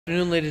Good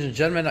afternoon, ladies and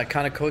gentlemen.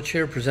 Iconic Coach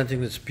here,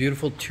 presenting this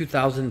beautiful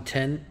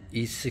 2010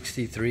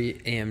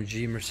 E63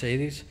 AMG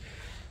Mercedes.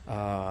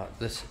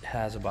 This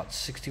has about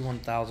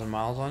 61,000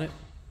 miles on it.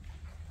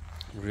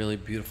 Really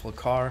beautiful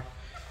car.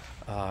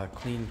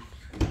 Clean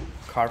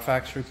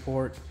Carfax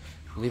report.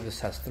 I believe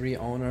this has 3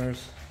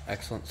 owners.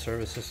 Excellent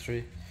service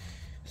history.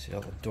 See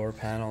all the door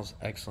panels,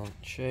 excellent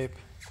shape.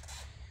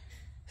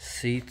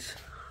 Seats.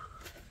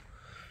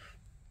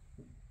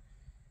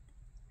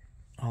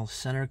 All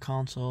center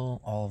console,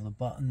 all of the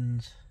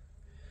buttons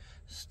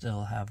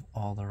still have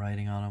all the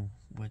writing on them,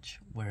 which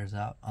wears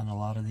out on a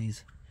lot of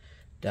these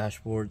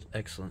dashboards.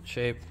 Excellent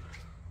shape.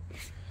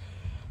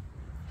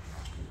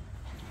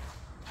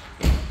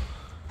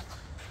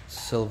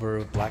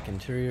 Silver black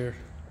interior,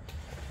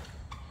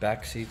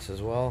 back seats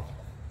as well.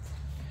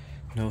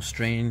 No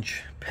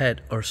strange pet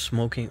or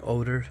smoking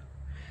odor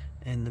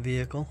in the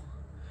vehicle.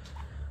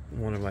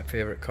 One of my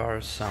favorite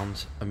cars.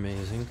 Sounds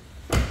amazing.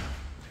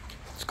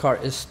 This car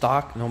is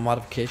stock, no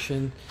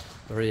modification.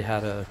 Already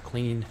had a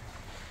clean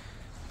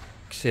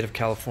state of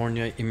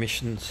California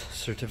emissions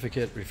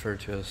certificate,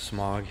 referred to as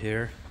smog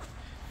here.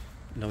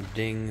 No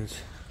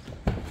dings.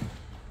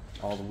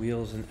 All the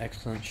wheels in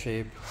excellent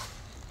shape.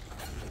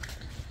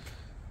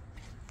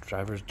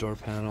 Driver's door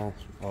panel,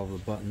 all the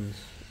buttons,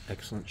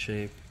 excellent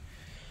shape.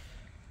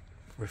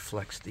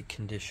 Reflects the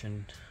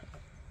condition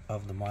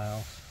of the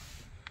mile.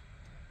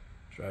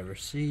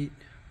 Driver's seat.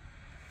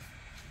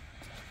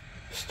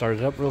 Start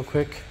it up real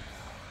quick.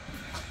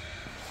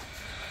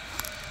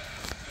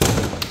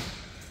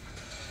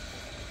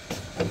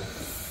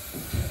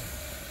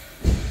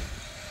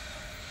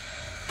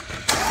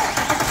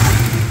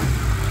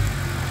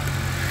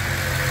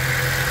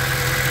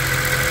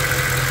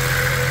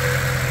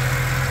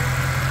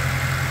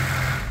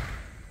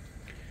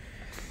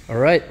 All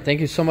right, thank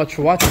you so much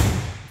for watching.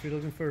 If you're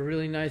looking for a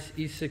really nice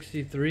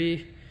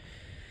E63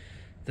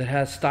 that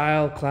has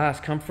style, class,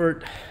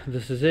 comfort,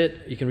 this is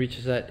it. You can reach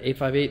us at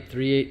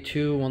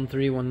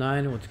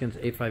 858-382-1319. Once again,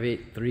 it's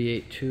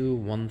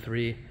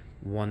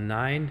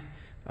 858-382-1319.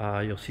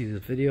 You'll see the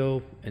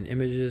video and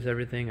images,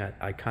 everything at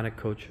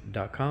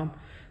iconiccoach.com.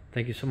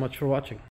 Thank you so much for watching.